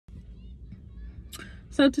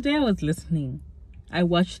So today I was listening. I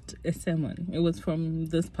watched a sermon. It was from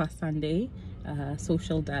this past Sunday,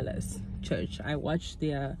 Social Dallas Church. I watched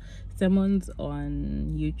their sermons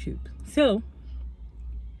on YouTube. So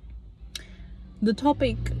the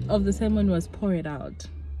topic of the sermon was pour it out.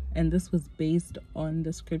 And this was based on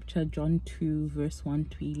the scripture John 2 verse 1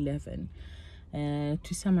 to 11.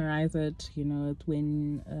 To summarize it, it's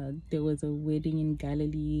when there was a wedding in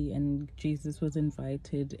Galilee and Jesus was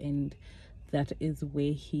invited, and that is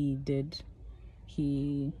where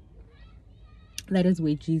that is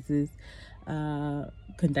where Jesus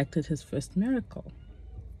conducted his first miracle.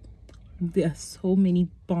 There are so many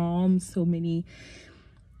bombs, so many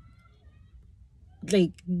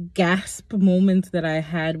gasp moments that I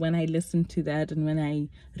had when I listened to that, and when I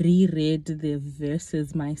reread the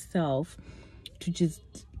verses myself, to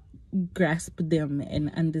just grasp them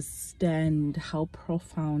and understand how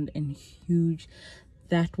profound and huge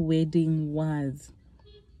that wedding was.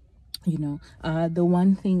 The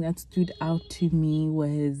one thing that stood out to me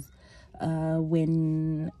was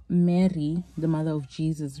when Mary, the mother of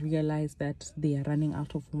Jesus, realized that they are running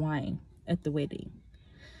out of wine at the wedding.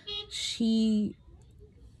 She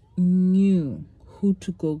knew who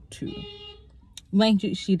to go to. Mind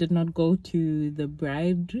you, she did not go to the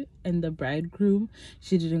bride and the bridegroom.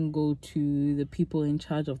 She didn't go to the people in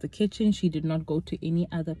charge of the kitchen. She did not go to any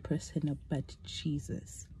other person but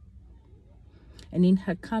Jesus. And in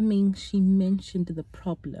her coming, she mentioned the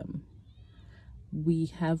problem. We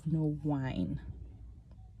have no wine.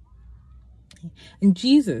 And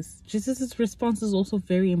Jesus's response is also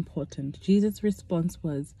very important. Jesus' response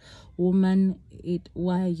was, "Woman,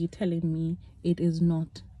 why are you telling me it is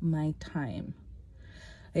not my time?"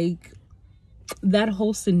 That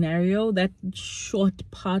whole scenario, that short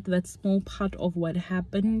part, that small part of what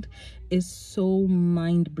happened is so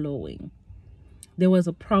mind-blowing. There was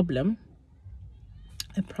a problem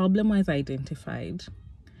was identified,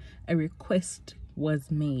 a request was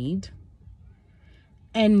made,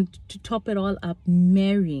 and to top it all up,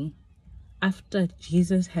 Mary, after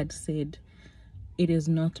Jesus had said, "It is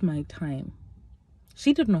not my time,"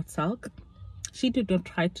 she did not sulk. She did not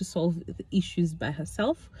try to solve the issues by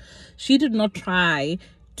herself. She did not try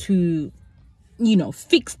to,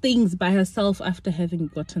 fix things by herself after having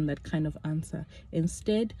gotten that kind of answer.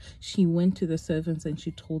 Instead, she went to the servants and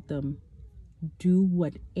she told them, "Do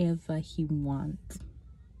whatever he wants."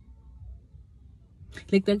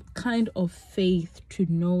 That kind of faith to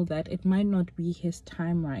know that it might not be his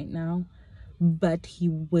time right now, but he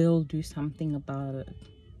will do something about it.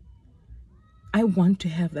 I want to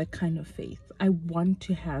have that kind of faith. I want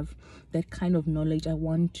to have that kind of knowledge. I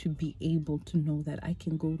want to be able to know that I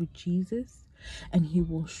can go to Jesus and he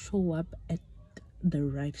will show up at the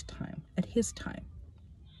right time, at his time,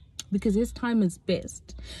 because his time is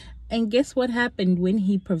best. And guess what happened when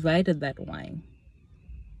he provided that wine?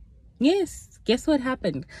 Yes, guess what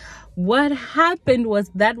happened? What happened was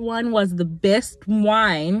that wine was the best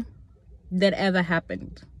wine that ever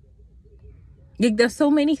happened. There's so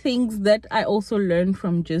many things that I also learned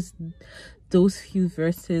from just those few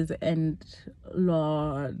verses, and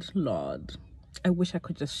Lord, I wish I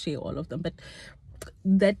could just share all of them, but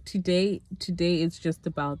that today is just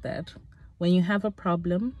about that. When you have a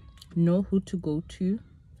problem, know who to go to,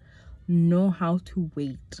 know how to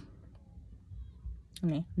wait.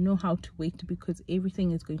 Okay, know how to wait, because everything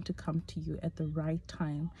is going to come to you at the right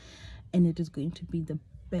time, and it is going to be the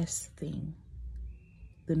best thing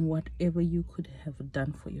than whatever you could have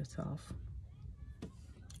done for yourself.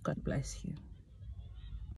 God bless you.